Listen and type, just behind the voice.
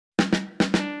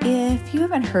If you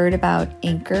haven't heard about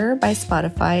Anchor by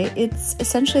Spotify, it's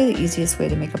essentially the easiest way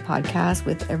to make a podcast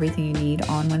with everything you need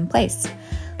on one place.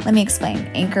 Let me explain.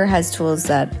 Anchor has tools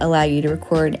that allow you to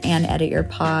record and edit your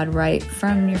pod right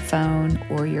from your phone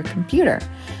or your computer.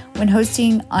 When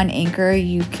hosting on Anchor,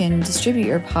 you can distribute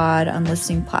your pod on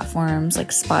listening platforms like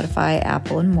Spotify,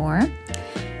 Apple, and more.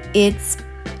 It's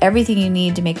everything you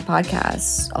need to make a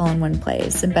podcast all in one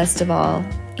place. And best of all,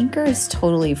 Anchor is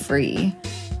totally free.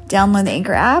 Download the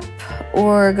Anchor app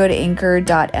or go to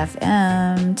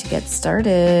anchor.fm to get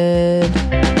started.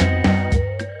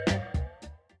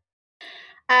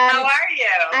 How are you?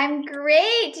 I'm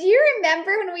great. Do you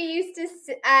remember when we used to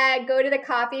go to the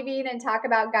Coffee Bean and talk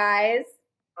about guys?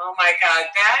 Oh my God,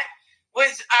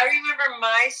 I remember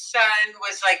my son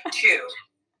was like 2.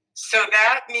 So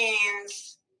that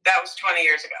means that was 20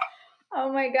 years ago.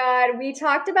 Oh my God. We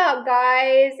talked about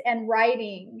guys and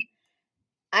writing.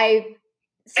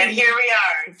 And here we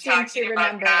are talking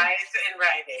about guys and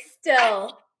writing.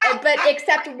 Still. But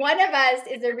except one of us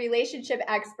is a relationship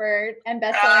expert and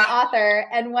best-selling author,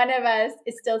 and one of us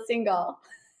is still single.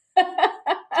 Well,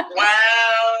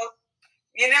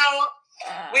 we've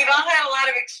all had a lot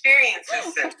of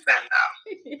experiences since then,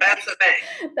 though. That's the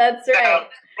thing. That's right. So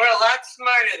we're a lot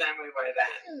smarter than we were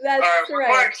then. That's right. We're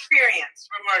more experienced.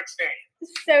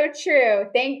 So true.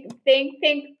 Thank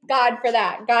God for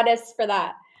that. Goddess for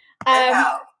that.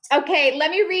 Okay,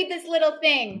 let me read this little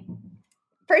thing.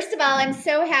 First of all, I'm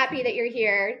so happy that you're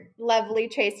here. Lovely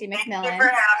Tracy McMillan. Thank you for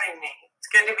having me. It's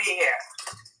good to be here.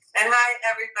 And hi,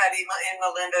 everybody in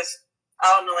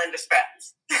Melinda's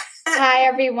friends. Hi,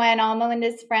 everyone, all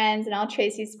Melinda's friends and all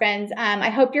Tracy's friends.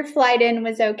 I hope your flight in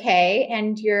was okay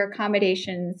and your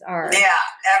accommodations are... Yeah,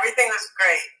 everything was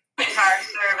great. The car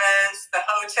service, the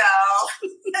hotel.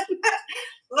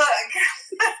 Look.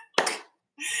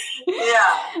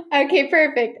 Yeah. Okay,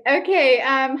 perfect. Okay.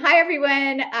 Hi,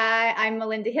 everyone. I'm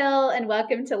Melinda Hill, and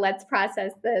welcome to Let's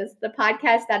Process This, the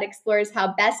podcast that explores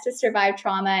how best to survive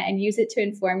trauma and use it to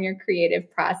inform your creative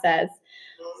process.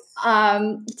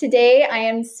 Today, I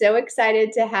am so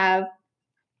excited to have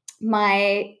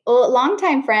my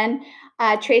longtime friend,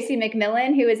 Tracy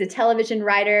McMillan, who is a television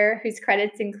writer whose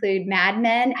credits include Mad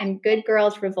Men and Good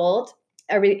Girls Revolt.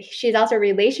 She's also a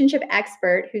relationship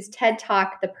expert whose TED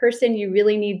Talk, The Person You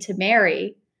Really Need to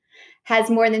Marry, has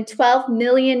more than 12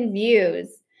 million views.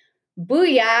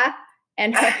 Booyah!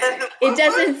 And it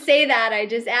doesn't say that, I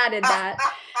just added that.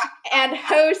 And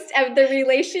host of the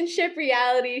relationship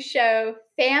reality show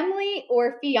Family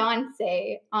or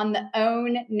Fiance on the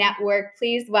OWN network.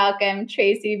 Please welcome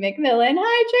Tracy McMillan.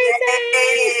 Hi, Tracy.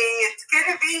 Hey, it's good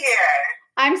to be here.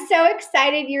 I'm so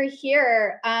excited you're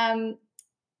here.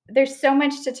 There's so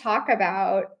much to talk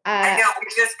about. I know, we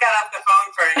just got off the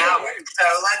phone for an hour, so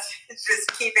let's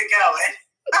just keep it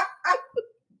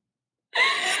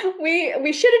going.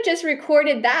 We should have just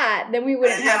recorded that, then we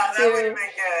wouldn't have to. Yeah, that would have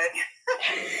been good.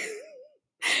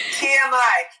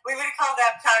 TMI. We would have called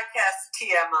that podcast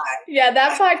TMI. Yeah,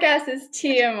 that podcast is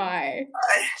TMI.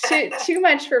 too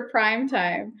much for prime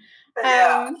time.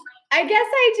 Yeah. I guess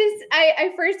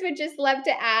I first would just love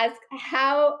to ask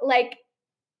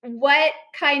what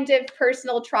kind of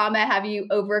personal trauma have you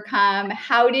overcome?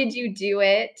 How did you do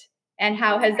it? And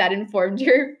how has that informed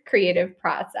your creative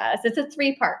process? It's a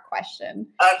 3-part question.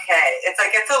 Okay.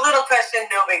 It's a little question,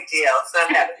 no big deal. It's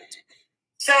not heavy.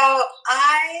 So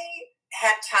I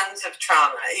had tons of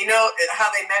trauma. You know how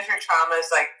they measure trauma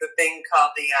is like the thing called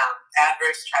the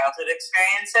adverse childhood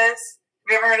experiences.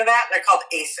 Have you ever heard of that? They're called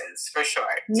ACEs for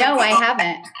short. No, I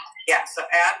haven't. Yeah. So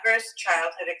adverse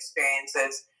childhood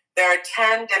experiences. There are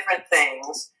 10 different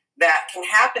things that can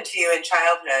happen to you in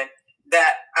childhood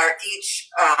that are each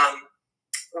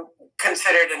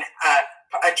considered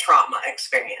a trauma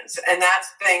experience. And that's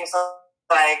things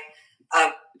like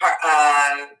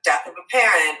death of a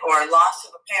parent or loss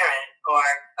of a parent or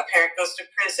a parent goes to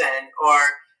prison or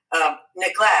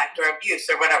neglect or abuse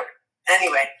or whatever.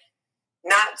 Anyway,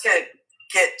 not to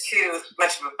get too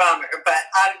much of a bummer,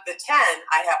 but out of the 10,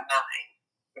 I have 9.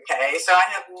 Okay, so I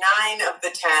have 9 of the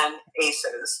 10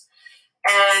 ACEs.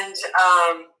 And,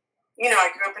 I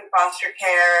grew up in foster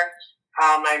care.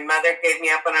 My mother gave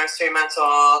me up when I was 3 months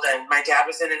old, and my dad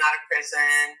was in and out of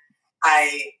prison.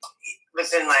 I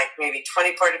was in maybe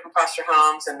 24 different foster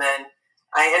homes, and then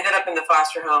I ended up in the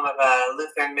foster home of a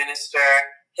Lutheran minister,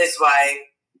 his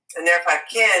wife, and there are 5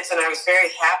 kids, and I was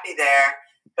very happy there.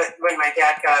 But when my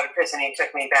dad got out of prison, he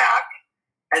took me back.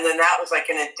 And then that was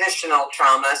an additional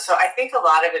trauma. So I think a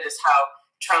lot of it is how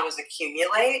traumas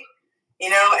accumulate, and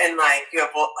you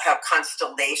have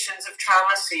constellations of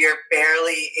trauma. So you're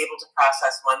barely able to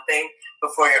process one thing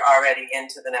before you're already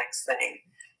into the next thing.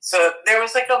 So there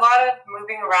was like a lot of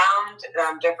moving around,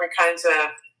 different kinds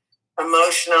of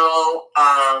emotional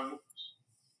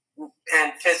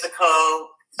and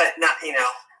physical, but not,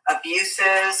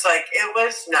 abuses. Like, it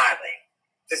was gnarly.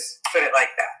 Just put it like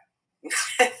that.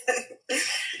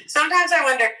 Sometimes I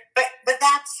wonder, but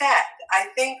that said, I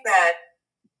think that,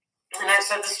 and I've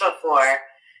said this before,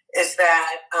 is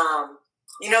that,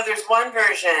 there's one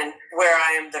version where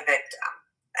I am the victim.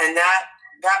 And that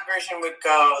version would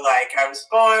go like, I was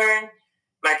born,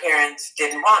 my parents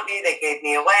didn't want me, they gave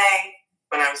me away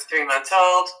when I was 3 months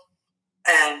old.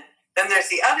 And then there's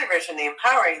the other version, the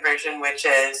empowering version, which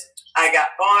is, I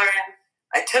got born,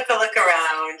 I took a look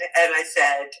around, and I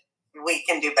said, we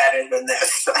can do better than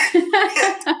this. And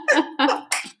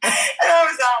I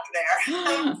was out there.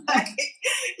 Like,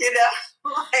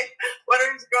 what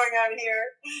is going on here?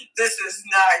 This is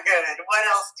not good. What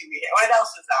else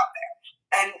is out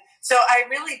there? And so I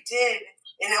really did,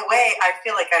 in a way, I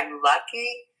feel like I'm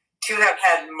lucky to have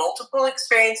had multiple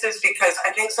experiences, because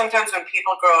I think sometimes when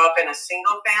people grow up in a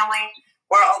single family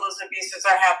where all those abuses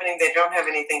are happening, they don't have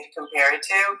anything to compare it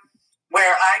to,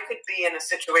 where I could be in a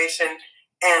situation,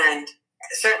 and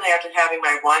certainly after having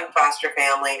my one foster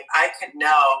family, I could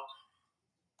know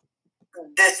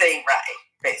this ain't right.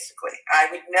 Basically, I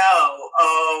would know,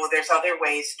 there's other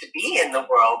ways to be in the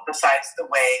world besides the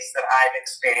ways that I've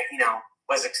experienced,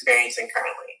 was experiencing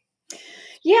currently.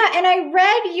 Yeah, and I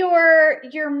read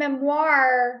your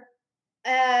memoir,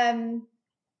 and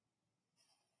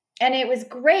it was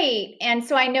great, and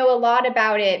so I know a lot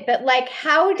about it. But like,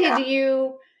 how did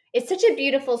you? It's such a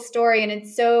beautiful story, and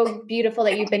it's so beautiful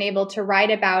that you've been able to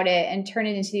write about it and turn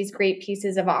it into these great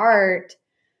pieces of art.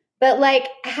 But like,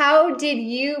 how did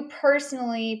you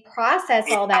personally process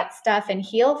all that stuff and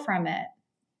heal from it?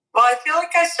 Well, I feel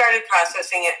like I started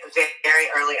processing it very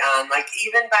early on. Like,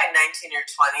 even by 19 or 20,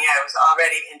 I was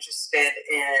already interested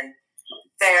in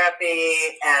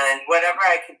therapy and whatever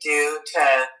I could do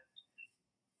to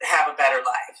have a better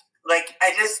life. Like,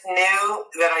 I just knew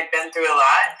that I'd been through a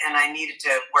lot and I needed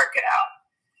to work it out.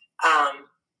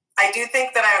 I do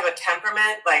think that I have a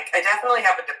temperament. Like, I definitely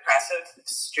have a depressive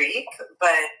streak,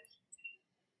 but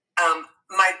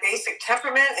my basic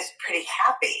temperament is pretty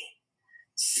happy.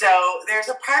 So there's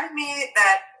a part of me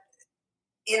that,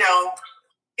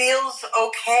 feels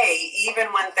okay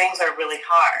even when things are really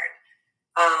hard.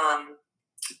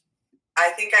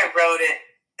 I think I wrote it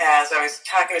as I was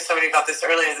talking to somebody about this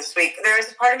earlier this week. There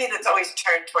is a part of me that's always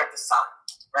turned toward the sun,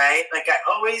 right? Like, I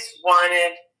always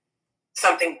wanted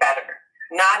something better,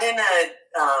 not in a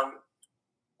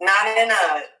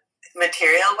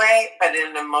material way, but in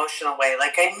an emotional way.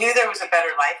 Like, I knew there was a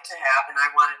better life to have, and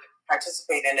I wanted to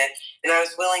participate in it, and I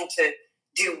was willing to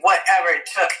do whatever it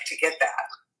took to get that.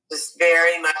 Just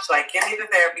very much like, give me the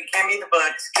therapy, give me the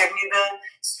books, give me the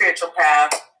spiritual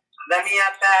path, let me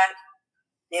at that,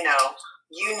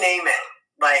 you name it,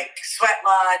 like sweat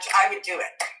lodge, I would do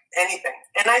it, anything.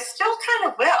 And I still kind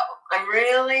of will. I'm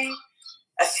really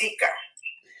a seeker.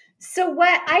 So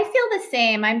what, I feel the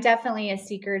same. I'm definitely a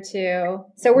seeker too.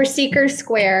 So we're seekers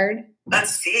squared.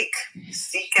 Let's seeking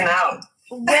out.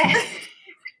 Let's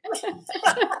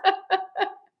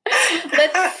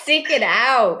seek it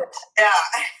out. Yeah.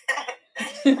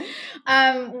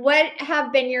 What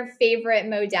have been your favorite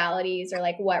modalities, or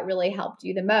like what really helped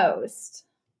you the most?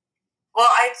 Well,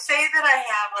 I'd say that I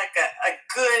have like a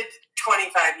good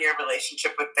 25-year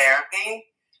relationship with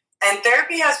therapy. And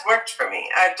therapy has worked for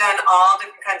me. I've done all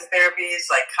different kinds of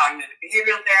therapies, like cognitive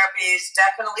behavioral therapies,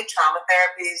 definitely trauma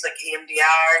therapies like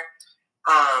EMDR,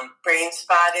 brain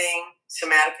spotting,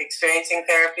 somatic experiencing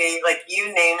therapy. Like, you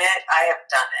name it, I have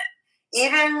done it.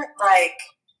 Even like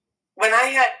when I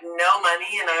had no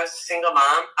money and I was a single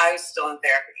mom, I was still in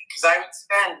therapy because I would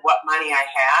spend what money I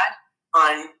had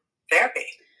on therapy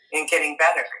and getting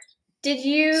better.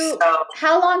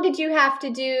 How long did you have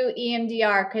to do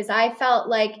EMDR? Because I felt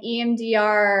like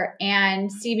EMDR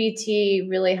and CBT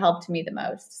really helped me the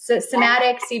most. So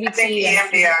somatic, CBT. I think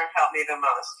EMDR helped me the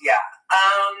most, yeah.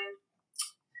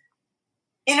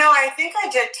 I think I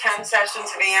did 10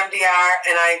 sessions of EMDR,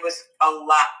 and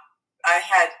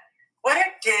what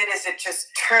it did is it just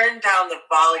turned down the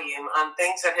volume on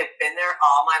things that had been there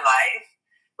all my life.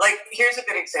 Like, here's a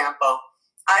good example.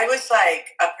 I was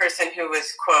like a person who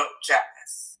was, quote,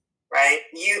 jealous, right?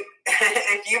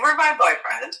 If you were my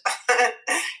boyfriend,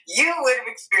 you would have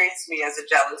experienced me as a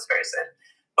jealous person.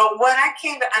 But what I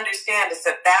came to understand is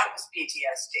that was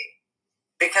PTSD,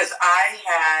 because I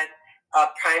had a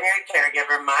primary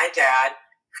caregiver, my dad,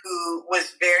 who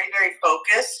was very, very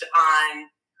focused on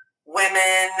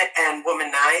women and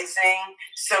womanizing.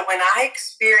 So when I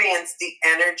experienced the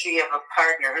energy of a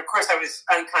partner, and of course I was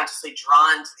unconsciously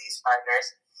drawn to these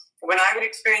partners, when I would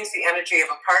experience the energy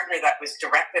of a partner that was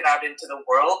directed out into the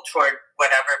world toward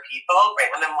whatever people,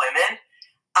 random women,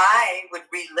 I would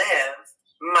relive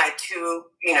my 2,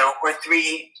 or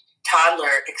 3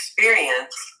 toddler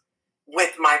experience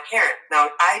with my parent. Now,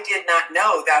 I did not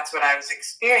know that's what I was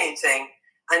experiencing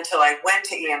until I went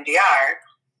to EMDR.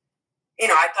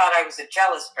 I thought I was a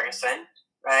jealous person,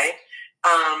 right?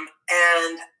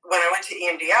 And when I went to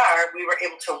EMDR, we were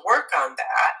able to work on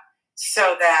that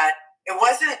so that it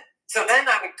wasn't. So then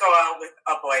I would go out with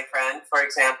a boyfriend, for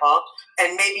example,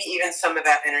 and maybe even some of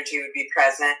that energy would be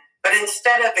present. But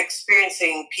instead of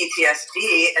experiencing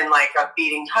PTSD and like a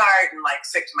beating heart and like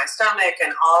sick to my stomach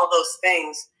and all those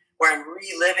things where I'm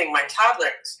reliving my toddler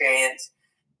experience,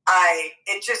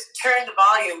 it just turned the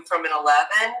volume from an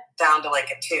 11 down to like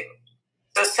a 2.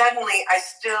 So suddenly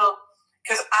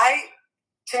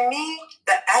to me,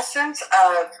 the essence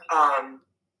of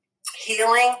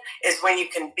healing is when you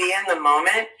can be in the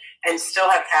moment and still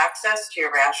have access to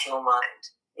your rational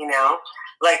mind,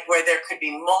 like where there could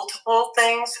be multiple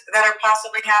things that are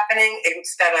possibly happening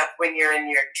instead of when you're in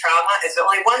your trauma, is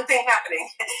only one thing happening.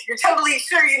 You're totally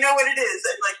sure you know what it is.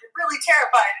 And like, you're really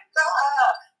terrified.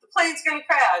 The plane's going to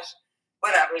crash.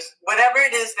 Whatever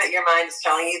it is that your mind is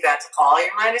telling you, that's all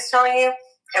your mind is telling you.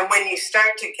 And when you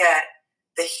start to get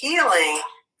the healing,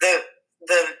 the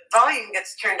volume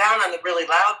gets turned down on the really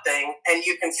loud thing, and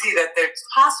you can see that it's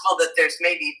possible that there's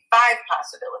maybe 5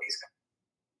 possibilities.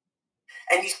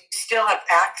 And you still have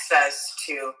access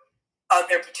to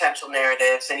other potential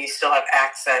narratives, and you still have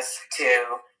access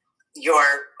to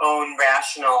your own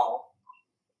rational,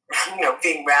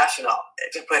 being rational,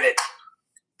 to put it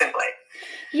simply.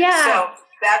 Yeah. So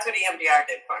that's what EMDR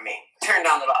did for me. Turned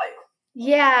down the volume.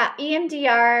 Yeah,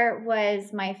 EMDR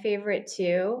was my favorite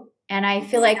too. And I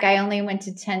feel like I only went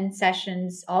to 10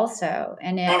 sessions also.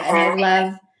 And I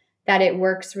love that it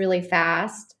works really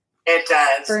fast. It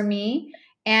does. For me.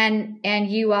 And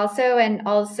you also, and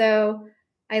also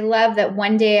I love that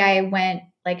one day I went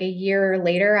like a year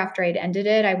later after I'd ended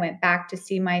it, I went back to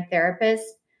see my therapist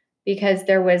because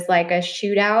there was like a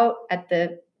shootout at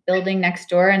the building next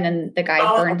door, and then the guy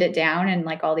burned it down and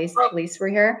like all these police were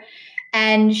here.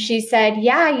 And she said,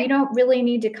 yeah, you don't really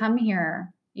need to come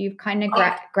here. You've kind of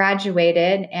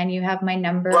graduated and you have my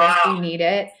number if you need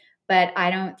it. But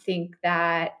I think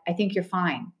you're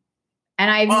fine. And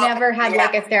I've never had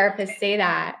like a therapist say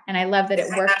that. And I love that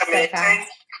it works so fast.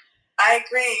 I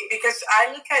agree, because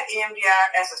I look at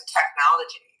EMDR as a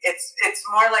technology. It's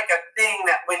more like a thing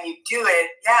that when you do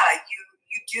it,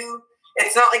 you do.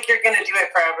 It's not like you're going to do it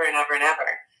forever and ever and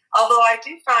ever. Although I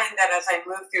do find that as I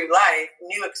move through life,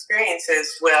 new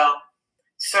experiences will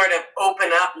sort of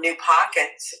open up new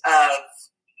pockets of,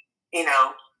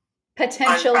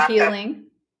 potential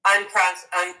healing.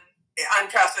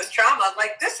 Unprocessed trauma,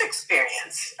 like this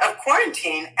experience of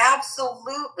quarantine,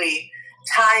 absolutely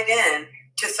tied in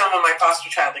to some of my foster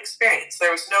child experience.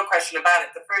 There was no question about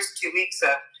it. The first 2 weeks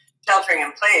of sheltering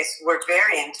in place were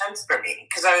very intense for me,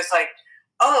 because I was like,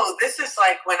 oh, this is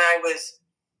like when I was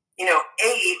 8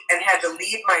 and had to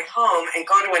leave my home and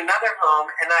go to another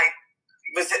home, and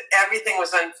everything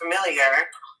was unfamiliar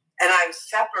and I was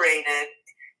separated.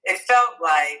 It felt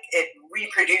like it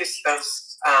reproduced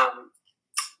those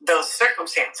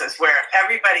circumstances where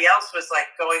everybody else was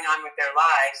like going on with their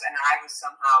lives and I was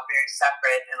somehow very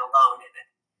separate and alone in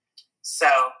it. So,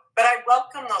 but I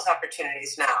welcome those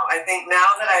opportunities now. I think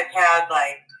now that I've had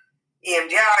like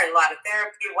EMDR and a lot of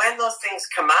therapy, when those things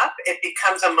come up, it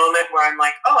becomes a moment where I'm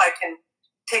like, oh, I can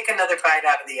take another bite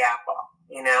out of the apple,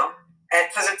 and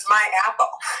because it's my apple,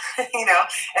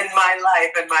 and my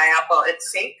life and my apple, it's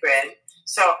sacred.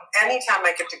 So anytime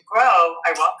I get to grow,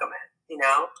 I welcome it,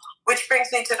 which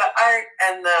brings me to the art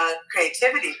and the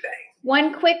creativity thing.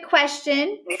 One quick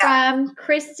question from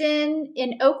Kristen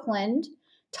in Oakland.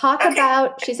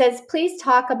 She says, please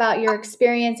talk about your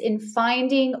experience in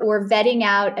finding or vetting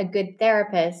out a good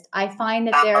therapist. I find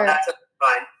that there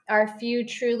are few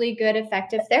truly good,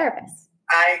 effective therapists.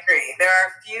 I agree. There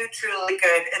are few truly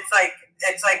good. It's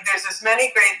like there's as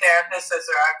many great therapists as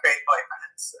there are great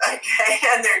boyfriends. Okay.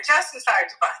 And they're just as hard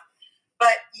to find.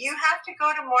 But you have to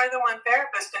go to more than one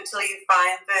therapist until you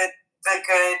find the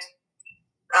good,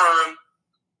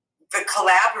 the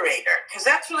collaborator, because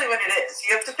that's really what it is.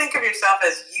 You have to think of yourself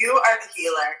as you are the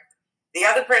healer. The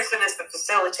other person is the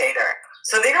facilitator.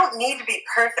 So they don't need to be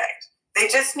perfect. They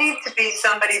just need to be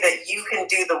somebody that you can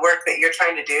do the work that you're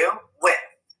trying to do with,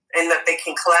 and that they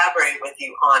can collaborate with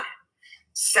you on it.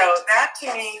 So that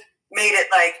to me made it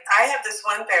like, I have this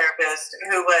one therapist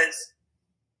who was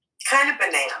kind of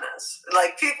bananas.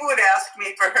 Like, people would ask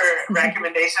me for her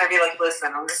recommendation. I'd be like,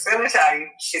 listen, I'm just going to tell you,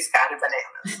 she's kind of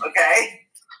bananas, okay?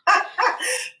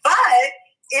 But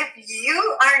if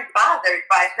you aren't bothered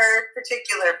by her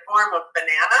particular form of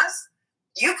bananas,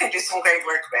 you can do some great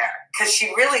work there, because she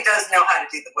really does know how to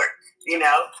do the work, you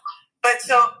know? But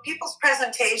so people's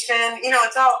presentation, you know,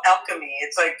 it's all alchemy.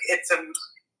 It's like, it's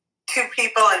two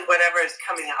people and whatever is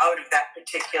coming out of that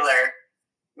particular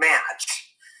match.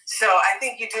 So I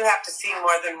think you do have to see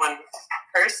more than one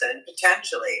person,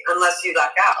 potentially, unless you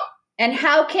luck out. And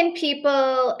how can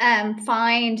people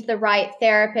find the right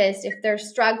therapist if they're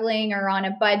struggling or on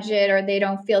a budget, or they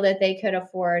don't feel that they could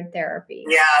afford therapy?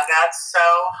 Yeah, that's so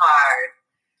hard.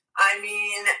 I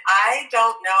mean, I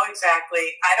don't know exactly.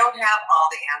 I don't have all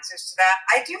the answers to that.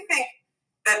 I do think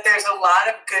that there's a lot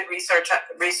of good resource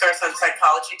on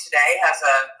Psychology Today. Has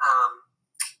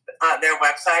their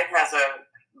website has a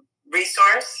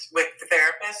resource with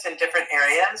therapists in different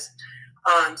areas.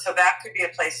 So that could be a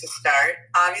place to start.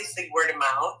 Obviously, word of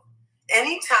mouth.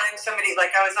 Anytime somebody,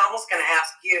 like, I was almost going to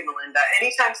ask you, Melinda,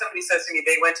 anytime somebody says to me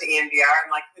they went to EMDR,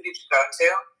 I'm like, who did you go to?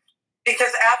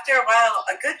 Because after a while,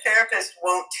 a good therapist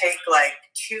won't take like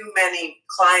too many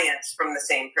clients from the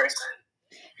same person.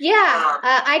 Yeah,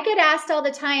 I get asked all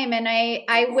the time, and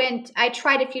I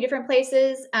tried a few different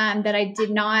places that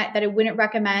I wouldn't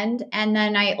recommend, and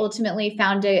then I ultimately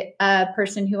found a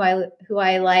person who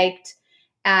I liked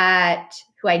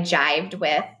who I jived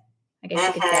with, I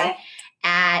guess you could say,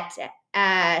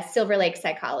 at Silver Lake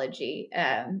Psychology,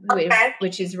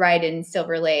 which is right in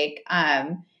Silver Lake.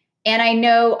 And I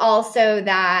know also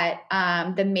that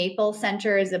the Maple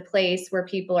Center is a place where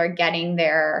people are getting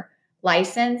their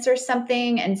license or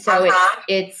something, and so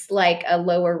it's like a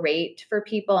lower rate for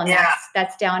people, and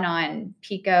that's down on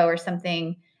Pico or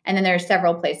something. And then there are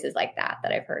several places like that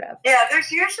I've heard of. Yeah,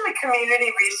 there's usually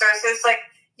community resources. Like,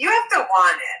 you have to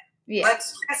want it. Yeah.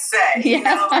 Let's just say, you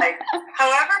know, like,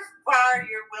 however far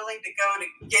you're willing to go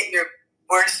to get your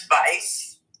worst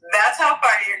vice, that's how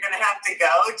far you're going to have to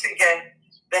go to get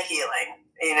the healing,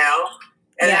 you know?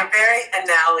 And they're very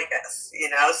analogous, you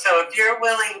know? So if you're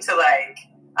willing to, like,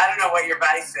 I don't know what your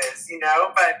vice is, you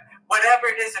know, but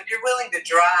whatever it is, if you're willing to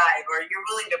drive or you're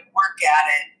willing to work at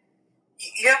it,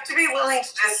 you have to be willing to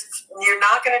you're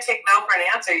not going to take no for an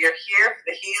answer. You're here for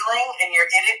the healing, and you're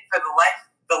in it for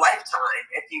the lifetime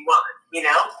if you want, you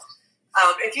know?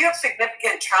 If you have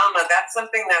significant trauma, that's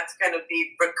something that's going to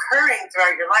be recurring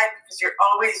throughout your life, because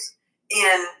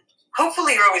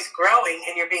hopefully you're always growing,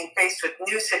 and you're being faced with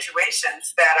new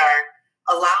situations that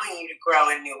are allowing you to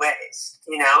grow in new ways,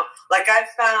 you know? Like,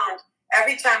 I've found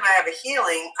every time I have a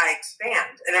healing, I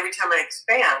expand. And every time I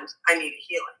expand, I need a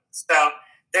healing. So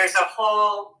there's a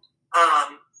whole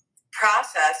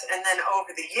process. And then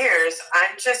over the years,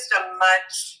 I'm just a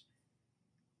much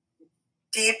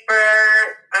deeper,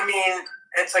 I mean,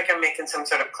 it's like I'm making some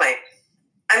sort of claim.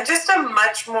 I'm just a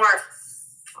much more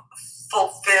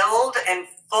fulfilled and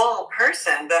full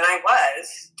person than I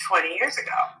was 20 years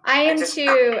ago. I am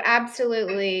too,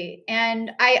 absolutely.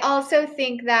 And I also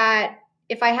think that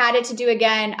if I had it to do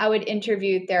again, I would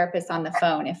interview therapists on the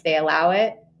phone if they allow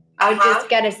it. I would just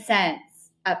get a sense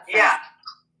up front. Yeah.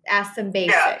 Ask some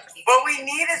basics. Yeah. What we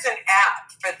need is an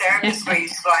app for therapists where you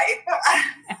swipe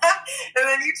and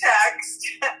then you text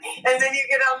and then you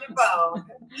get on the phone.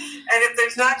 And if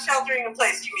there's not sheltering in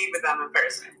place, you meet with them in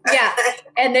person. Yeah.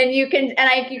 And then you can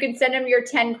send them your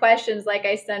 10 questions like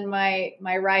I send my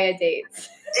Raya dates.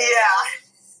 Yeah.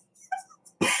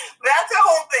 That's a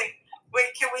whole thing. Wait,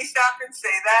 can we stop and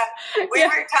say that? We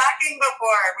were talking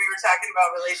before, we were talking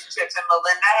about relationships, and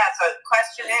Melinda has a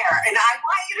questionnaire, and I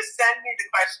want you to send me the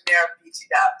questionnaire of BT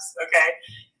Dubs, okay?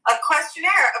 A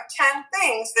questionnaire of 10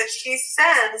 things that she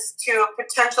sends to a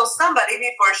potential somebody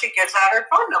before she gives out her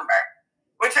phone number,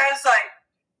 which I was like,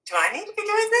 do I need to be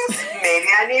doing this? Maybe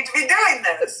I need to be doing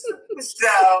this.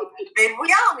 So maybe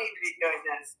we all need to be doing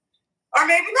this. Or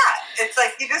maybe not. It's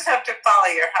like you just have to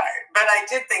follow your heart. But I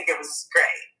did think it was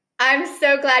great. I'm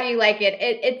so glad you like it.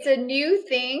 It's a new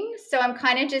thing, so I'm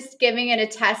kind of just giving it a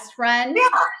test run. Yeah.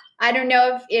 I don't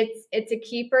know if it's a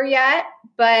keeper yet,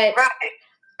 but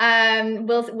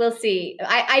we'll see.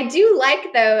 I do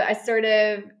like, though, a sort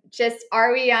of just,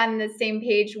 are we on the same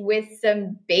page with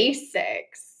some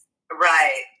basics?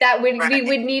 Right. That we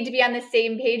would need to be on the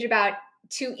same page about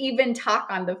to even talk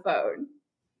on the phone.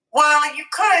 Well, you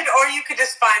could, or you could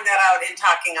just find that out in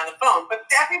talking on the phone. But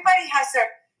everybody has their.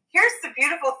 Here's the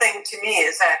beautiful thing to me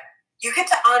is that you get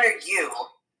to honor you.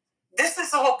 This is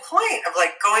the whole point of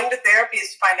like going to therapy,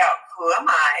 is to find out, who am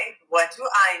I? What do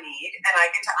I need? And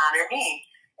I get to honor me.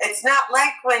 It's not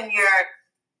like when you're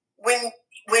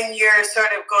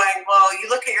sort of going, well, you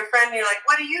look at your friend and you're like,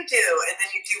 what do you do? And then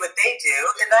you do what they do.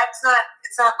 And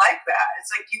it's not like that.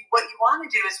 It's like what you want to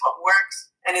do is what works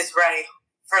and is right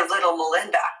for little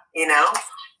Melinda,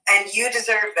 and you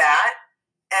deserve that.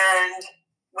 And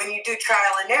when you do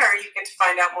trial and error, you get to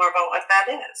find out more about what that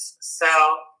is. So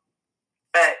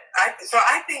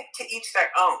I think to each their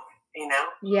own,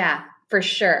 Yeah, for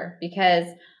sure. Because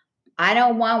I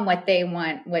don't want what they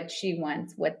want, what she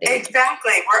wants, what they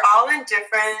Exactly. We're all we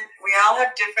all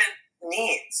have different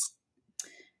needs.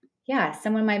 Yeah,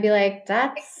 someone might be like,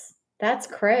 that's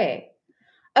cray.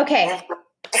 Okay.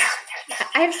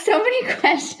 I have so many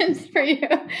questions for you. All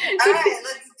right,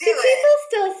 let's do it. People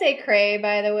still say cray,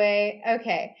 by the way?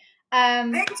 Okay.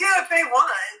 They do if they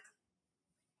want.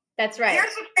 That's right.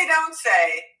 Here's what they don't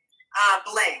say.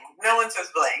 Bling. No one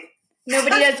says bling.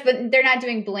 Nobody does, but they're not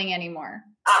doing bling anymore.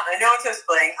 No one says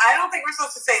bling. I don't think we're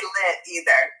supposed to say lit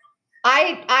either.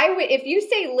 I would, if you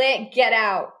say lit, get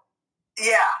out.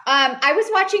 Yeah. I was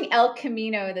watching El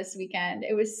Camino this weekend.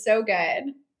 It was so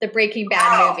good. The Breaking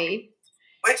Bad movie.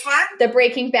 Which one? The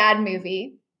Breaking Bad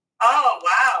movie. Oh,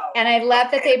 wow. And I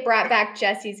love that they brought back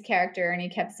Jesse's character and he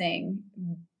kept saying,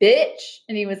 bitch.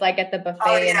 And he was like at the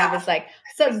buffet and he was like,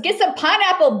 so get some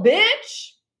pineapple,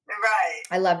 bitch. Right.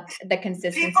 I love the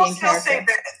consistency People in character. Still say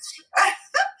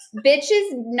bitch. Bitch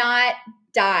is not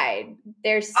died.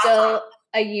 There's still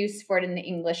a use for it in the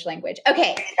English language.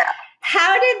 Okay. Yeah.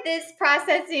 How did this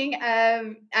processing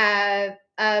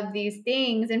of these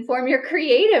things inform your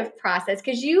creative process?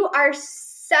 Because you are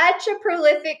such a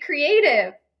prolific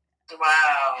creative.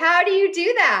 Wow. How do you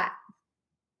do that?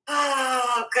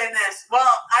 Oh, goodness.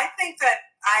 Well, I think that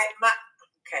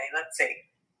okay, let's see.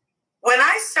 When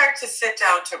I start to sit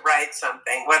down to write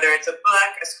something, whether it's a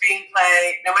book, a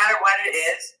screenplay, no matter what it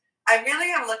is, I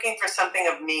really am looking for something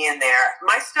of me in there.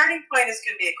 My starting point is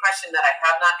going to be a question that I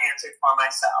have not answered for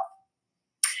myself.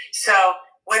 So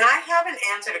when I haven't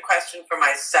answered a question for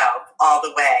myself all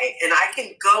the way, and I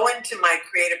can go into my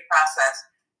creative process,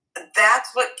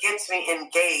 that's what gets me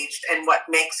engaged and what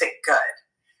makes it good.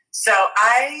 So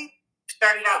I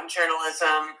started out in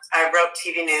journalism. I wrote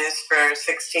TV news for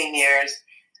 16 years.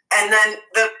 And then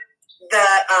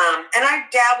and I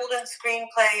dabbled in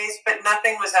screenplays, but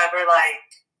nothing was ever like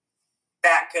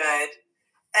that good.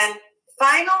 And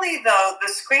finally, though,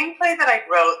 the screenplay that I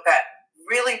wrote that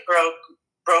really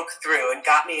broke through and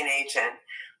got me an agent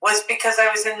was because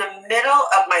I was in the middle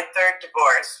of my third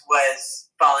divorce was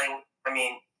falling. I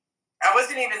mean, I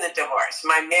wasn't even the divorce.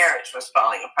 My marriage was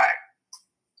falling apart.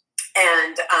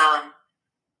 And,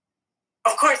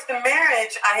 of course, the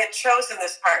marriage, I had chosen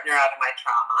this partner out of my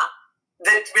trauma.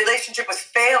 The relationship was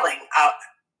failing out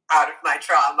of my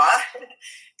trauma.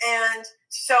 And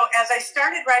so as I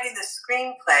started writing the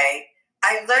screenplay,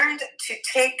 I learned to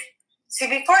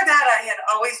before that, I had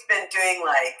always been doing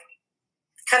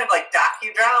kind of like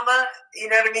docudrama, you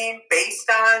know what I mean, based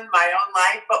on my own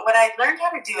life. But what I learned how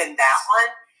to do in that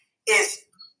one is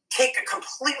take a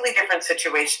completely different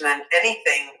situation than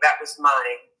anything that was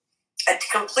mine, a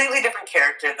completely different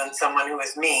character than someone who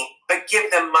was me, but give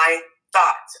them my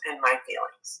thoughts and my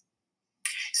feelings.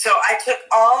 So I took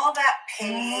all that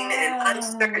pain and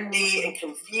uncertainty and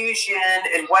confusion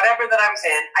and whatever that I was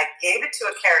in, I gave it to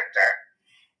a character,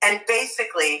 and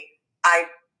basically I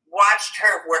watched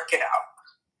her work it out.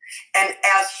 And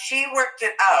as she worked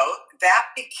it out, that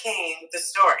became the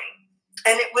story.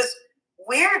 And it was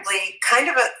weirdly kind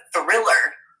of a thriller.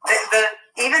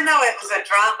 Even though it was a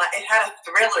drama, it had a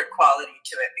thriller quality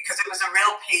to it because it was a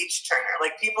real page turner.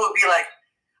 Like, people would be like,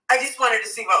 I just wanted to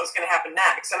see what was going to happen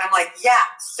next. And I'm like, yeah,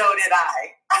 so did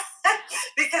I.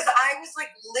 Because I was like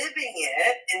living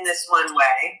it in this one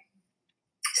way.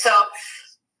 So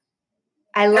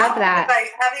I love that. By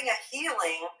having a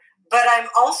healing, but I'm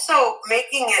also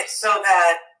making it so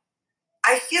that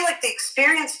I feel like the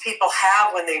experience people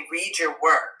have when they read your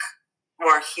work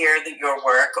or hear your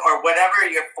work or whatever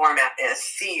your format is,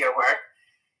 see your work,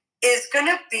 is going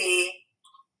to be,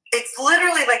 it's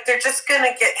literally like they're just going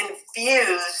to get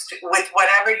infused with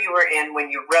whatever you were in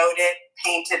when you wrote it,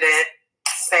 painted it,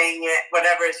 sang it,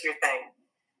 whatever is your thing.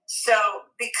 So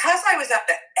because I was at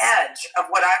the edge of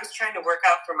what I was trying to work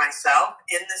out for myself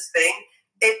in this thing,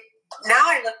 now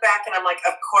I look back and I'm like,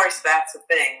 of course that's the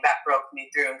thing that broke me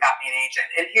through and got me an agent.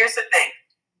 And here's the thing.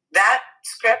 That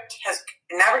script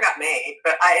never got made,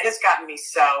 but it has gotten me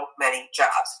so many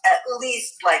jobs, at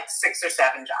least like 6 or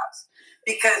 7 jobs,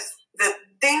 because the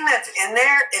thing that's in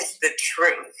there is the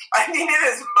truth. I mean, it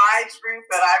is my truth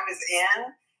that I was in,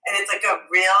 and it's like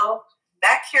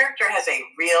that character has a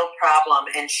real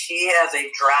problem, and she has a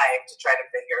drive to try to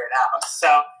figure it out.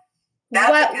 So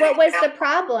What was the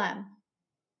problem?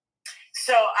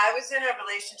 So I was in a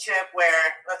relationship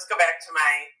where, let's go back to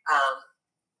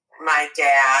my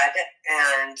dad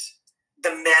and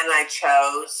the men I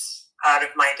chose out of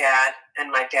my dad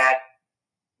and my dad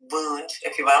wound,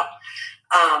 if you will.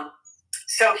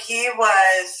 So he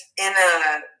was in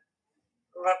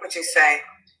what would you say?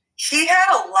 He had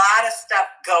a lot of stuff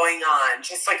going on,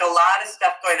 just like a lot of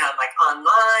stuff going on, like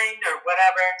online or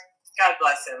whatever. God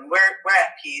bless him. We're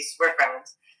at peace. We're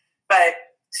friends. But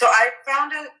so I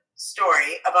found a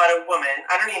story about a woman.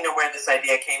 I don't even know where this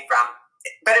idea came from,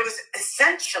 but it was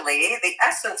essentially the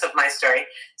essence of my story.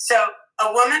 So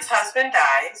a woman's husband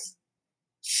dies.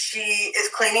 She is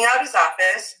cleaning out his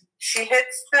office. She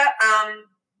hits the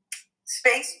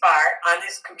space bar on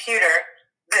his computer.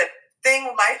 The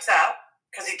thing lights up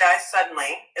because he dies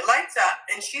suddenly. It lights up,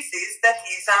 and she sees that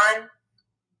he's on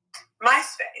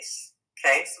MySpace.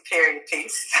 Okay, so period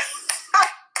piece.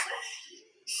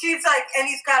 She's like, and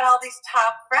he's got all these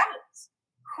top friends.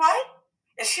 What?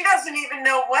 And she doesn't even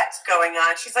know what's going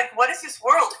on. She's like, what is this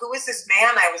world? Who is this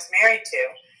man I was married to?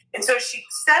 And so she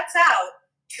sets out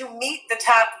to meet the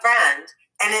top friend,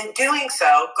 and in doing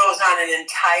so, goes on an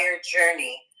entire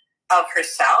journey of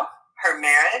herself, her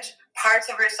marriage, parts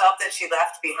of herself that she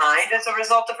left behind as a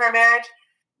result of her marriage,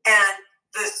 and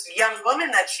this young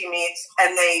woman that she meets,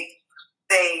 and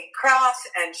they cross,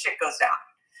 and shit goes down.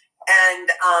 And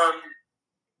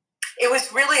it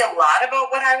was really a lot about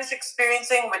what I was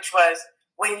experiencing, which was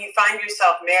when you find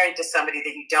yourself married to somebody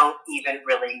that you don't even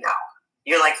really know.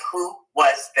 You're like, who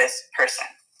was this person?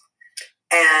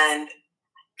 And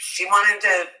she wanted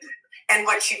to, and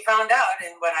what she found out,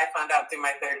 and what I found out through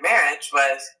my third marriage,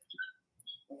 was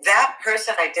that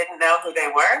person I didn't know who they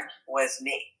were was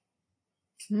me.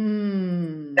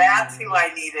 That's who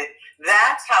I needed.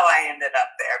 That's how I ended up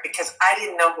there, because I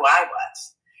didn't know who I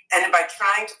was. And by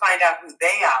trying to find out who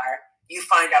they are, you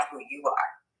find out who you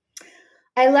are.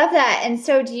 I love that. And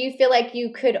so do you feel like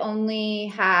you could only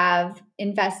have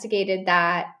investigated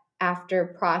that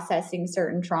after processing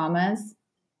certain traumas?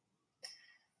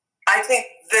 I think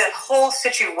the whole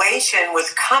situation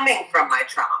was coming from my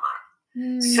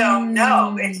trauma. So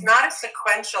no, it's not a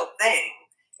sequential thing.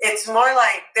 It's more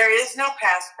like there is no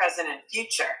past, present, and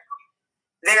future.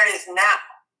 There is now.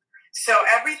 So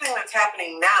everything that's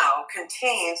happening now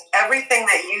contains everything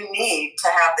that you need to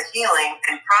have the healing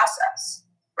and process,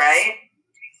 right?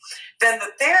 Then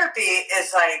the therapy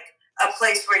is like a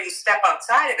place where you step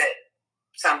outside of it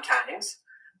sometimes,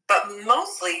 but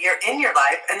mostly you're in your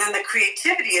life. And then the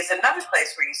creativity is another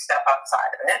place where you step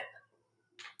outside of it.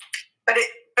 But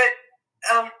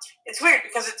it's weird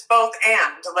because it's both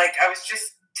and. Like I was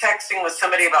just texting with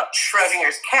somebody about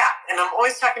Schrodinger's cat, and I'm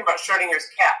always talking about Schrodinger's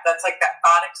cat. That's like that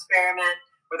thought experiment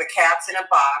where the cat's in a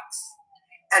box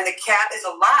and the cat is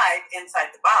alive inside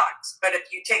the box. But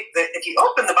if you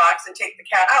open the box and take the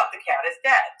cat out, the cat is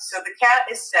dead. So the cat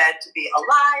is said to be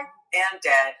alive and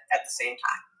dead at the same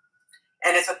time.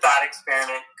 And it's a thought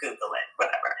experiment. Google it,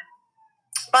 whatever.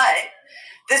 But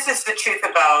this is the truth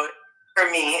for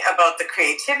me, about the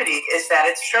creativity, is that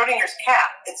it's Schrodinger's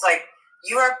cat. It's like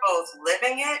you are both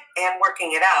living it and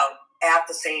working it out at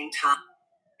the same time.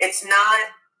 It's not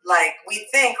like we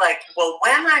think like, well,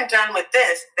 when I'm done with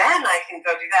this, then I can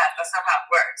go do that. That's not how it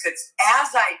works. It's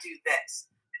as I do this,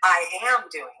 I am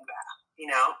doing that. You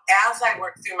know, as I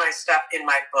work through my stuff in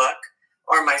my book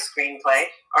or my screenplay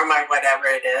or my whatever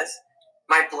it is,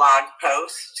 my blog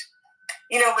post.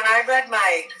 You know, when I read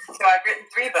so I've written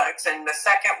 3 books, and the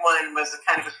second one was a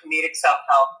kind of a comedic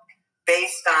self-help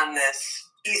based on this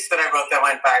piece that I wrote that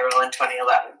went viral in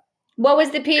 2011. What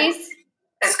was the piece?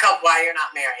 It's called Why You're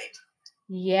Not Married.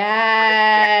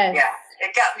 Yes. Yeah.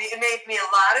 It made me a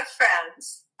lot of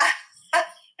friends. But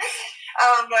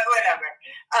whatever.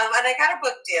 And I got a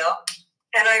book deal,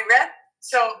 and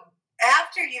so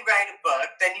after you write a book,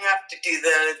 then you have to do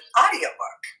the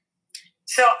audiobook.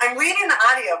 So I'm reading the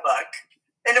audiobook,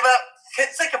 and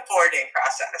it's like a 4-day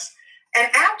process. And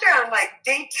after on like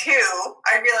day 2,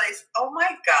 I realized, oh my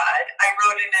God, I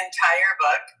wrote an entire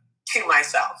book to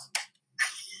myself.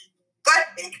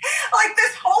 like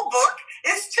this whole book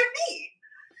is to me.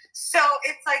 So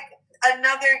it's like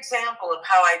another example of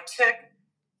how I took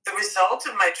the result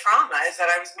of my trauma is that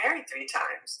I was married 3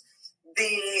 times.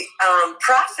 The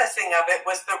processing of it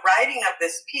was the writing of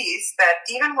this piece that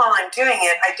even while I'm doing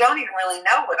it, I don't even really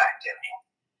know what I'm doing.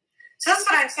 So that's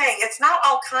what I'm saying. It's not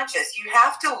all conscious. You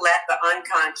have to let the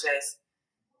unconscious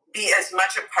be as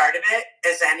much a part of it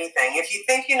as anything. If you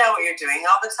think you know what you're doing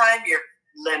all the time, you're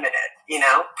limited, you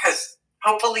know, because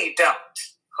hopefully you don't.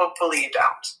 Hopefully you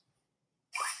don't.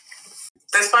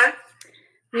 This one?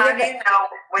 How do you know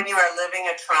when you are living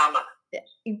a trauma?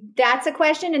 that's a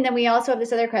question. And then we also have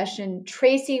this other question.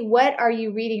 Tracy, what are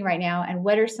you reading right now? And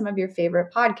what are some of your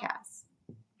favorite podcasts?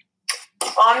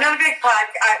 Well, I'm not a big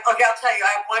podcast. Okay, I'll tell you.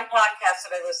 I have one podcast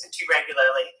that I listen to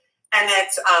regularly, and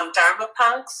it's Dharma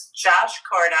Punks, Josh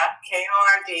Corda,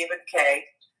 K-O-R-D with K.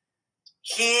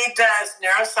 He does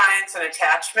neuroscience and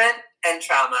attachment and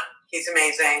trauma. He's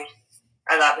amazing.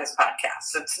 I love his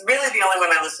podcast. It's really the only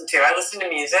one I listen to. I listen to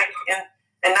music, and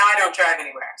now I don't drive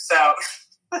anywhere. So,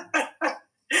 and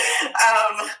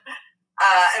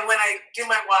when I do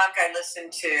my walk, I listen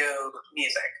to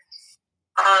music.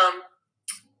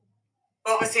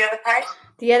 What was the other part?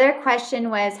 The other question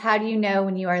was, how do you know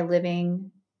when you are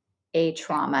living a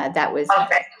trauma? That was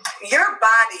okay. Your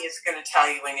body is going to tell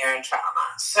you when you're in trauma.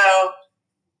 So,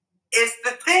 is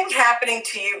the thing happening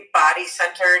to you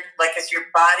body-centered? Like, is your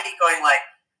body going like,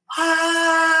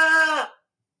 ah?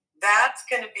 That's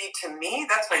going to be, to me,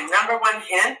 that's my number one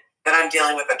hint that I'm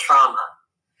dealing with a trauma.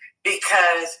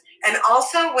 Because, and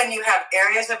also when you have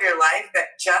areas of your life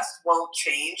that just won't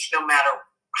change no matter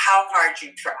how hard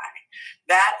you try,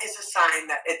 that is a sign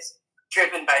that it's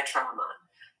driven by trauma.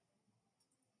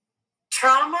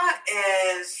 Trauma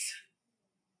is,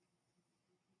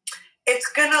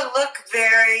 it's going to look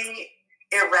very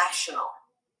irrational,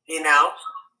 you know?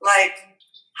 Like,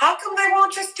 how come they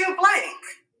won't just do blank,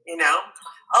 you know?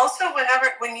 Also,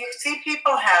 when you see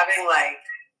people having, like,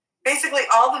 basically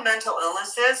all the mental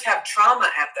illnesses have trauma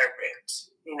at their root,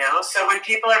 you know? So when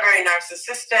people are very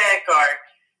narcissistic, or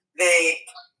they,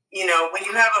 you know, when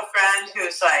you have a friend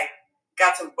who's, like,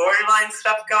 got some borderline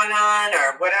stuff going on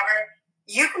or whatever,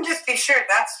 you can just be sure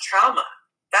that's trauma.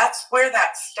 That's where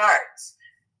that starts.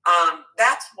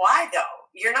 That's why, though,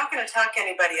 you're not going to talk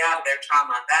anybody out of their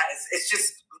trauma. It's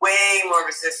just way more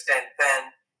resistant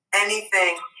than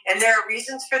anything. And there are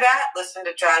reasons for that. Listen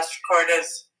to Josh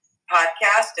Corda's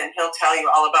podcast, and he'll tell you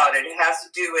all about it. It has to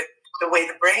do with the way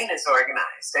the brain is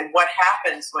organized and what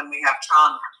happens when we have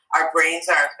trauma. Our brains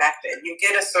are affected. You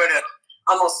get a sort of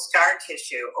almost scar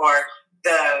tissue, or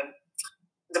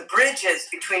the bridges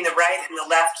between the right and the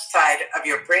left side of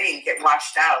your brain get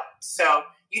washed out. So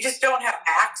you just don't have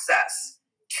access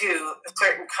to a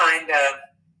certain kind of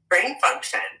brain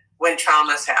function when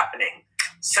trauma is happening.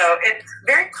 So it's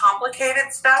very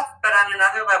complicated stuff, but on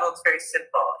another level, it's very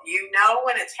simple. You know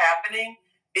when it's happening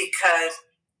because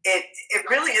it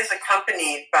really is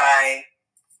accompanied by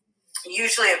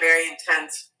usually a very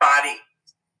intense body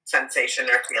sensation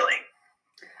or feeling.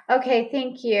 Okay,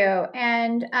 thank you.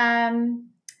 And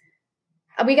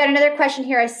we got another question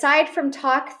here. Aside from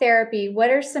talk therapy, what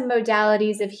are some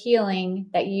modalities of healing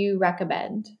that you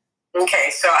recommend? Okay,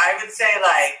 so I would say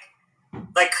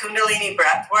like Kundalini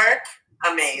breath work,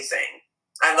 amazing.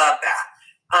 I love that.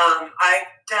 I've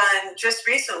done just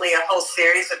recently a whole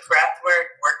series of breath work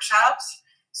workshops.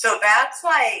 So that's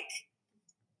like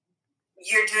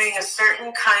you're doing a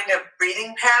certain kind of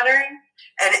breathing pattern,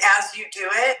 and as you do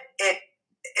it,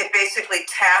 it basically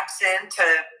taps into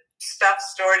stuff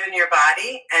stored in your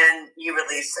body and you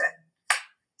release it.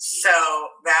 So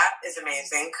that is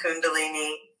amazing.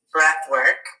 Kundalini breath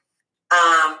work.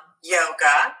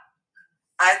 Yoga.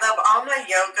 I love all my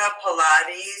yoga,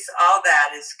 Pilates, all that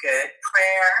is good.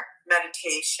 Prayer,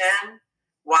 meditation,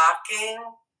 walking,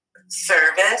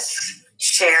 service,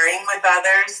 sharing with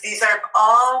others. These have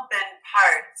all been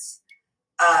parts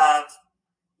of,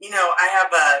 you know, I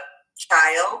have a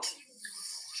child.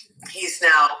 He's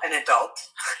now an adult.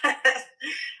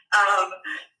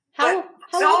 How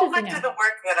so old is he much now? of the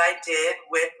work that I did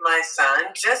with my son,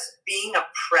 just being a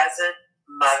present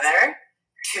mother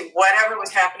to whatever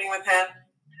was happening with him,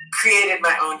 created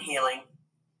my own healing.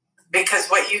 Because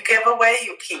what you give away,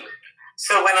 you keep.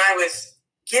 So when I was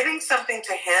giving something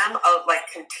to him, like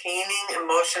containing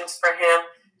emotions for him,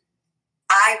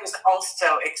 I was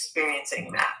also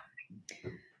experiencing that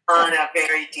on a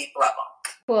very deep level.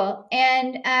 Cool.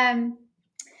 And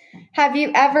have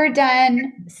you ever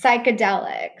done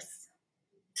psychedelics?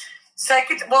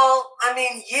 Well, I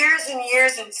mean, years and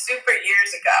years and super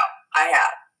years ago, I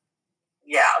had.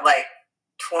 Yeah, like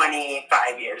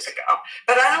 25 years ago.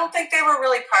 But I don't think they were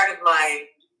really part of my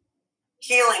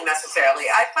healing necessarily.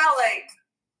 I felt like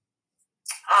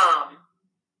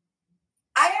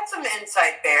I had some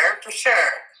insight there for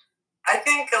sure. I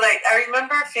think, like, I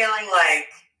remember feeling like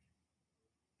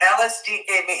LSD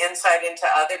gave me insight into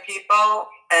other people,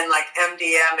 and like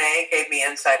MDMA gave me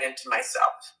insight into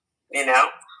myself, you know?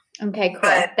 Okay, cool.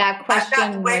 But that question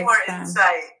I've gotten way was more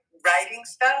insight writing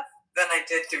stuff than I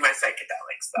did through my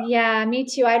psychedelic stuff. Yeah, me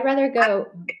too. I'd rather go.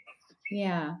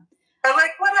 Yeah. But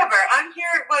like, whatever. I'm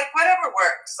here, like, whatever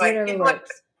works. Like, Whatever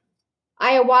works.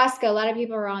 ayahuasca. A lot of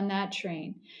people are on that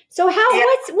train. So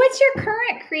what's your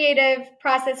current creative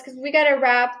process? Because we got to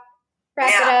wrap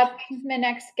it up. My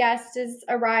next guest is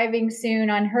arriving soon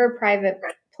on her private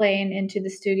plane into the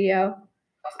studio.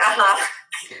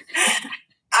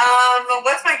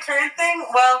 What's my current thing?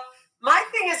 Well, my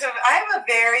thing is I have a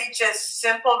very just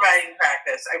simple writing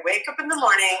practice. I wake up in the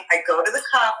morning, I go to the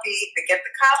coffee, I get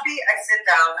the coffee, I sit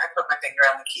down, I put my finger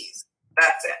on the keys.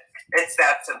 That's it. It's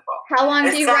that simple. How long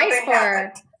do you write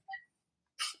for?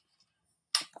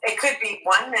 It could be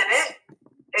 1 minute.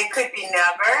 It could be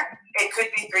never. It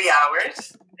could be 3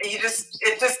 hours. It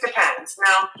just depends.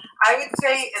 Now, I would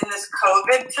say in this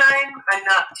COVID time, I'm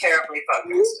not terribly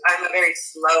focused. I'm a very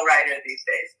slow writer these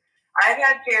days. I've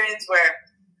had periods where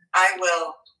I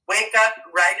will wake up,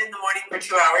 write in the morning for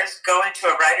 2 hours, go into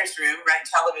a writer's room, write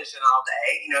television all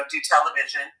day, do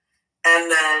television,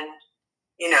 and then,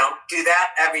 do that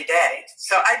every day.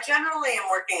 So I generally am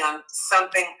working on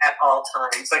something at all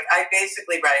times. Like I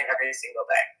basically write every single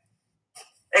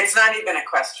day. It's not even a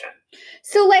question.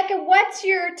 So what's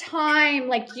your time?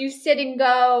 Like you sit and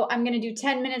go, I'm going to do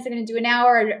 10 minutes, I'm going to do an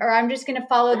hour, or I'm just going to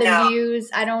follow the muse.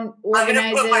 I don't organize it.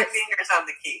 I'm going to put my fingers on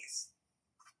the keys.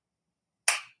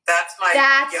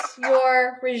 That's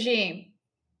your regime.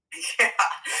 Yeah.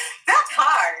 That's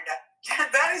hard.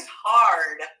 That is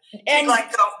hard. And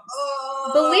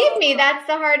believe me, that's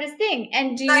the hardest thing.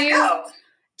 And do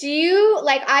you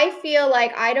I feel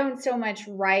like I don't so much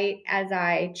write as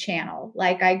I channel.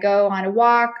 Like I go on a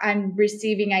walk, I'm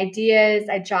receiving ideas,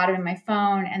 I jot them in my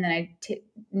phone, and then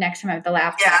next time I have the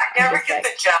laptop. Yeah, I never get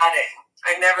the jotting.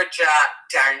 I never jot,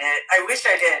 darn it. I wish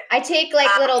I did. I take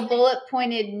little bullet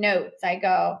pointed notes. I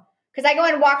go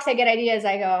on walks, I get ideas.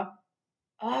 I go,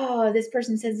 oh, this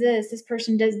person says this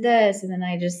person does this. And then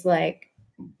I just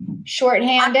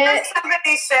shorthand it. I heard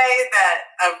somebody say that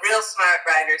a real smart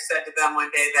writer said to them one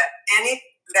day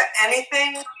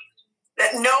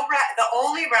the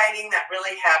only writing that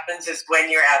really happens is when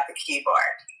you're at the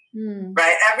keyboard,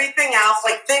 right? Everything else,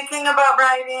 like thinking about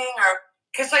writing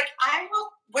because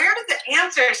where do the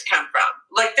answers come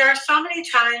from? There are so many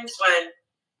times when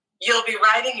you'll be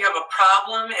writing, you have a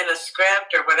problem in a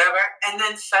script or whatever, and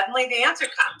then suddenly the answer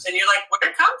comes, and you're like,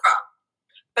 where'd it come from?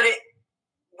 But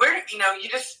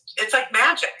it's like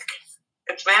magic.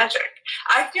 It's magic.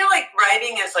 I feel like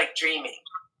writing is like dreaming.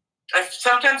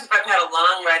 Sometimes if I've had a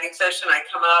long writing session, I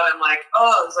come out, I'm like,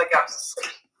 oh, it's like I was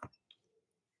asleep.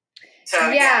 So,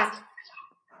 yeah.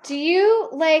 Do you,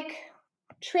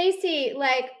 Tracy,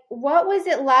 what was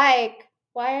it like?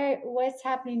 What's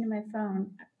happening to my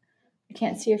phone? I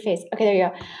can't see your face. Okay, there you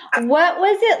go. What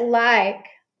was it like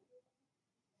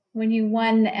when you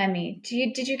won the Emmy?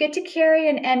 Did you get to carry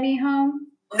an Emmy home?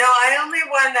 No, I only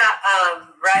won the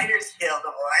Writers Guild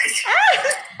Award.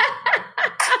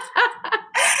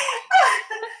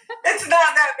 It's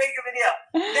not that big of a deal.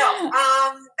 No,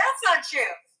 that's not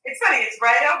true. It's funny. It's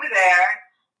right over there.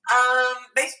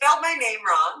 They spelled my name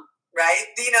wrong, right?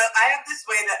 I have this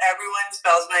way that everyone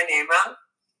spells my name wrong.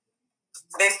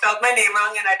 They spelled my name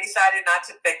wrong, and I decided not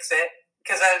to fix it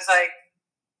because I was like,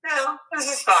 no,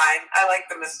 this is fine. I like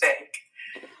the mistake.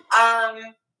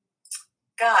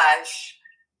 Gosh.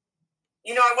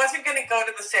 I wasn't going to go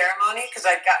to the ceremony because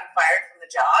I'd gotten fired from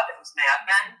the job. It was Mad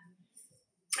Men.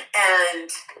 And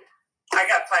I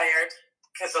got fired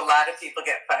because a lot of people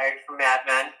get fired from Mad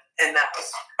Men, and that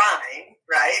was fine,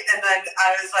 right? And then I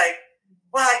was like,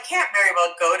 well, I can't very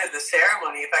well go to the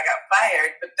ceremony if I got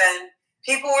fired. But then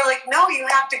people were like, no, you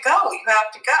have to go. You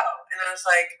have to go. And I was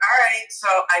like, all right. So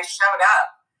I showed up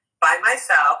by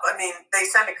myself. I mean, they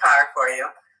send a car for you.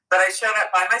 But I showed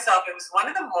up by myself. It was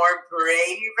one of the more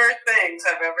braver things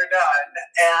I've ever done.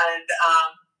 And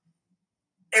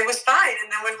it was fine.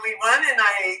 And then when we won and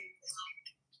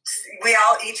we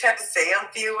all each had to say a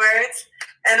few words.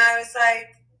 And I was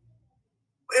like,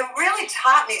 it really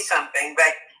taught me something.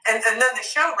 And then the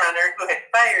showrunner who had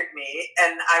fired me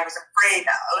and I was afraid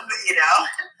of,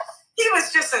 he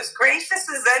was just as gracious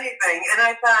as anything. And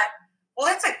I thought,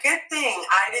 well, it's a good thing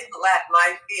I didn't let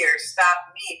my fear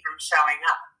stop me from showing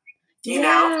up.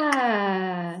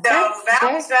 Yeah. So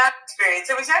that was that experience.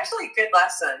 It was actually a good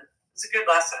lesson. It's a good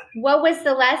lesson. What was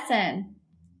the lesson?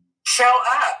 Show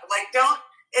up.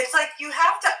 It's like you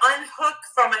have to unhook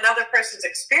from another person's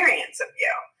experience of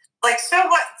you. So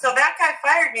what? So that guy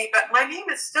fired me, but my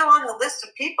name is still on the list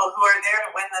of people who are there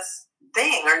to win this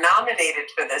thing or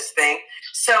nominated for this thing.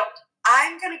 So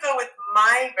I'm going to go with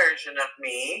my version of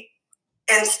me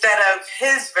instead of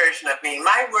his version of me.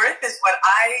 My worth is what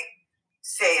I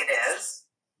say it is,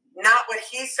 not what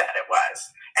he said it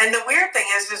was. And the weird thing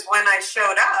is when I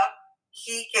showed up,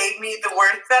 he gave me the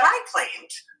worth that I claimed.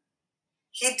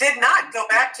 he did not go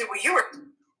back to, well, you were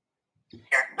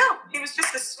here. No, he was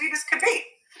just as sweet as could be.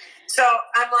 So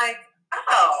I'm like,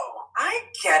 oh, I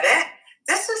get it.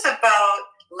 This is about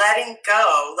letting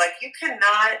go. Like, you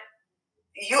cannot,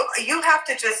 you have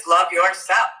to just love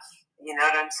yourself. You know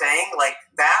what I'm saying? Like,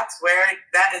 that's where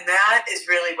that is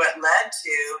really what led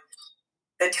to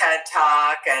the TED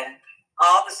Talk and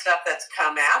all the stuff that's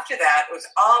come after that. It was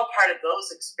all part of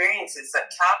those experiences that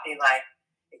taught me, like,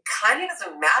 it kind of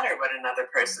doesn't matter what another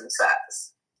person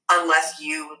says unless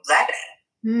you let it.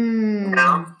 You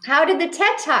know? How did the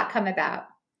TED Talk come about?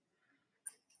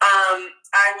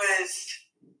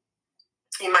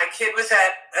 My kid was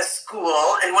at a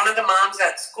school, and one of the moms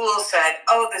at school said,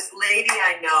 oh, this lady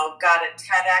I know got a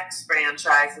TEDx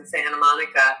franchise in Santa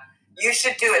Monica. You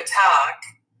should do a talk.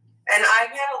 And I've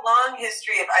had a long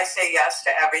history of I say yes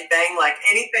to everything, like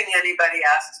anything anybody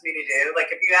asks me to do.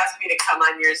 Like, if you ask me to come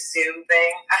on your Zoom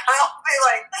thing, I'll be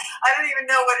like, I don't even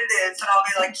know what it is. And I'll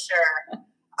be like, sure.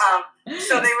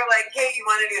 So they were like, hey, you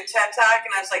want to do a TED Talk?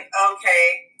 And I was like,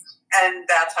 okay. And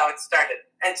that's how it started.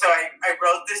 And so I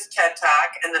wrote this TED Talk,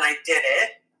 and then I did it.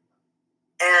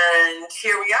 And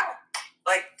here we are,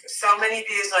 like, so many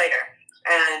views later.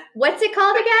 And what's it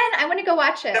called again? I want to go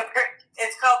watch it.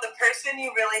 It's called The Person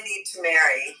You Really Need to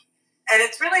Marry. And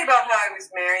it's really about how I was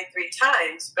married 3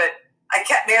 times, but I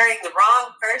kept marrying the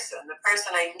wrong person. The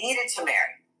person I needed to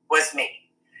marry was me.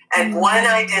 And when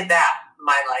I did that,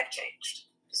 my life changed.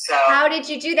 So how did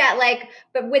you do that? Like,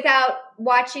 but without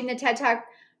watching the TED Talk,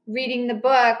 reading the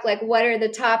book, like, what are the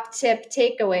top tip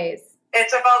takeaways?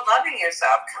 It's about loving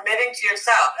yourself, committing to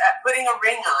yourself, putting a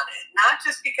ring on it. Not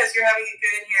just because you're having a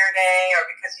good hair day or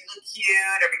because you look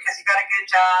cute or because you got a good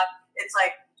job. It's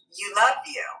like, you love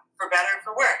you, for better or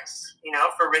for worse, you know,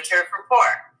 for richer or for poor.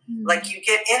 Like, you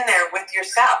get in there with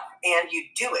yourself and you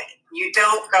do it. You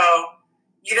don't go,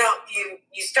 you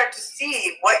start to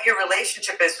see what your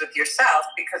relationship is with yourself,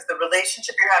 because the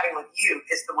relationship you're having with you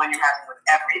is the one you're having with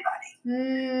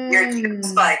everybody. You're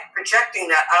just like projecting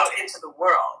that out into the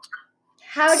world.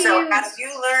 As you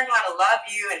learn how to love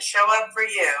you and show up for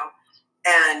you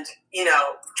and, you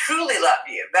know, truly love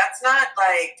you, that's not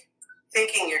like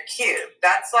thinking you're cute.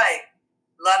 That's like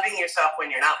loving yourself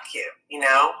when you're not cute, you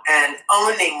know, and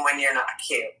owning when you're not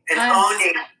cute, and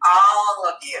owning all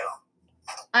of you.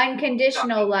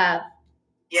 Unconditional love.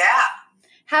 Yeah.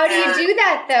 How do you do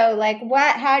that, though? Like,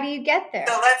 what? How do you get there?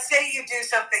 So let's say you do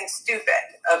something stupid,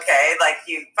 okay? Like,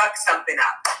 you fuck something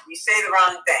up. You say the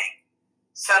wrong thing.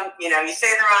 You say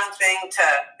the wrong thing to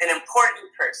an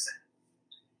important person.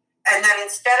 And then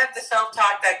instead of the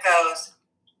self-talk that goes,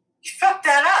 you fucked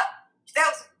that up, that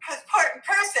was an important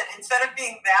person, instead of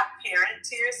being that parent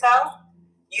to yourself,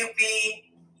 you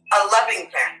be a loving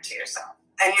parent to yourself.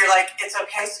 And you're like, it's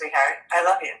okay, sweetheart. I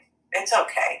love you. It's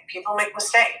okay. People make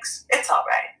mistakes. It's all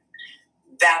right.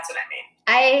 That's what I mean.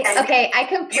 I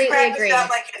completely agree. You practice that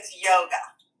like it's yoga,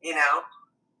 you know?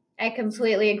 I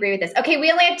completely agree with this. Okay,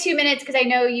 we only have 2 minutes because I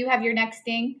know you have your next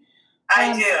thing.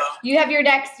 I do. You have your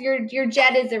next, your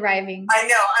jet is arriving. I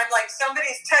know. I'm like,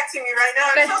 somebody's texting me right now.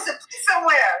 I'm supposed to be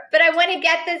somewhere. But I want to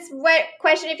get this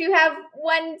question. If you have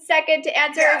 1 second to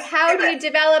answer, how do you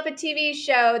develop a TV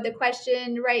show? The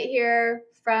question right here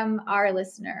from our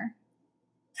listener.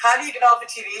 How do you develop a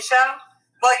TV show?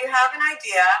 Well, you have an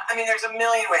idea. I mean, there's a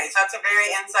million ways. That's a very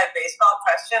inside baseball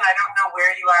question. I don't know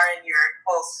where you are in your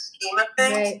whole scheme of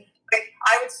things. Right. But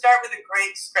I would start with a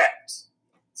great script.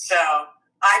 So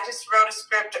I just wrote a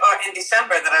script in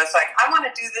December that I was like, I want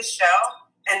to do this show,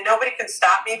 and nobody can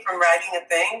stop me from writing a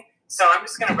thing. So I'm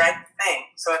just going to write the thing.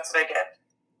 So that's what I did.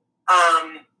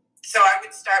 So I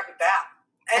would start with that.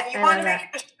 And you want to make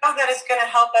a show that is going to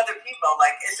help other people.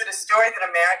 Like, is it a story that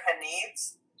America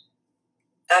needs?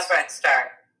 That's where I'd start.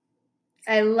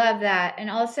 I love that.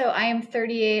 And also, I am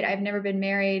 38. I've never been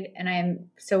married, and I am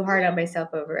so hard on myself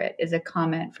over it, is a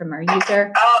comment from our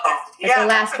user. Oh, yeah. It's the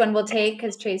last one we'll take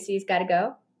because Tracy's got to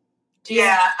go.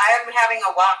 Yeah, I am having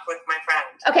a walk with my friend.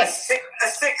 Okay. A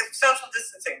social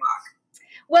distancing walk.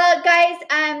 Well,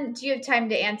 guys, do you have time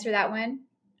to answer that one?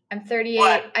 I'm 38.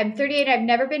 What? I'm 38. I've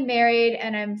never been married,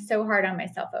 and I'm so hard on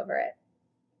myself over it.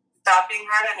 Stop being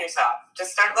hard on yourself.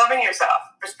 Just start loving yourself.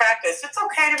 Just practice. It's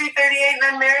okay to be 38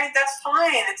 and unmarried. That's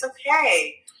fine. It's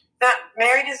okay. Not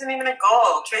married isn't even a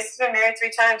goal. Tracy's been married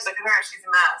 3 times. Look at her. She's a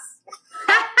mess.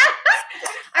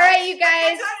 All right, you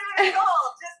guys. It's not even a goal.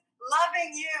 Just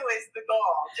loving you is the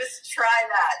goal. Just try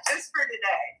that. Just for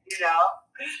today, you know?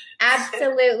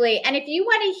 Absolutely. And if you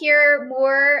want to hear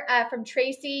more from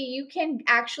Tracy, you can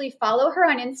actually follow her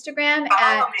on Instagram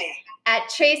Follow me. at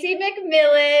Tracy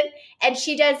McMillan, and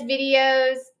she does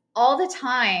videos all the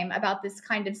time about this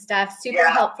kind of stuff. Super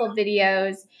helpful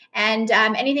videos. And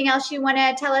anything else you want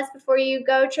to tell us before you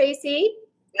go, Tracy?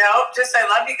 No, just I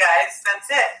love you guys. That's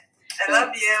it. I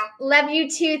love you. Love you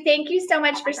too. Thank you so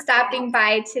much for stopping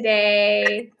by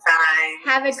today. Bye.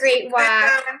 Have a great walk.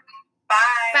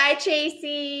 Bye. Bye,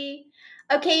 Tracy.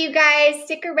 Okay, you guys,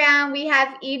 stick around. We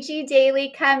have EG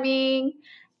Daily coming.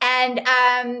 And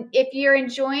if you're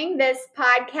enjoying this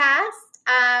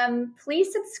podcast,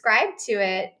 please subscribe to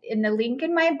it in the link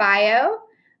in my bio.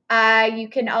 You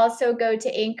can also go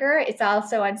to Anchor. It's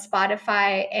also on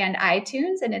Spotify and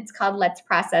iTunes, and it's called Let's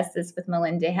Process This with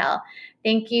Melinda Hill.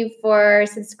 Thank you for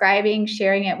subscribing,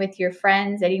 sharing it with your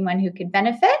friends, anyone who could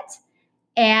benefit.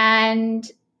 And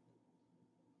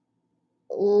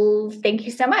thank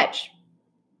you so much.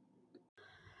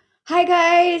 Hi,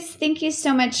 guys. Thank you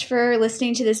so much for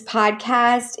listening to this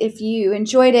podcast. If you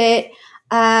enjoyed it,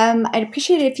 I'd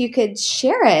appreciate it if you could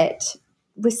share it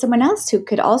with someone else who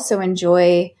could also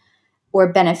enjoy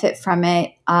or benefit from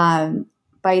it, by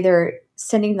either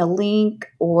sending the link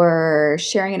or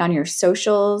sharing it on your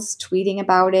socials, tweeting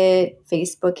about it,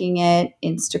 Facebooking it,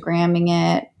 Instagramming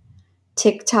it,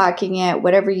 TikToking it,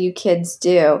 whatever you kids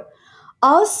do.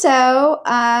 Also,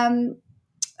 how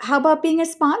about being a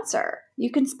sponsor?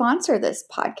 You can sponsor this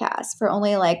podcast for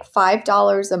only like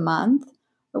 $5 a month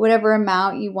or whatever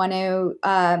amount you want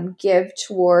to give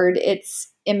toward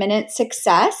its imminent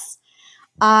success.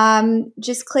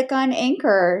 Just click on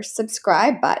Anchor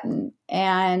subscribe button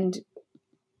and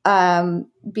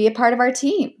be a part of our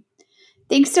team.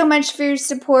 Thanks so much for your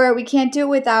support. We can't do it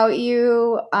without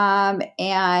you.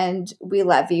 And we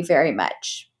love you very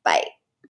much. Bye.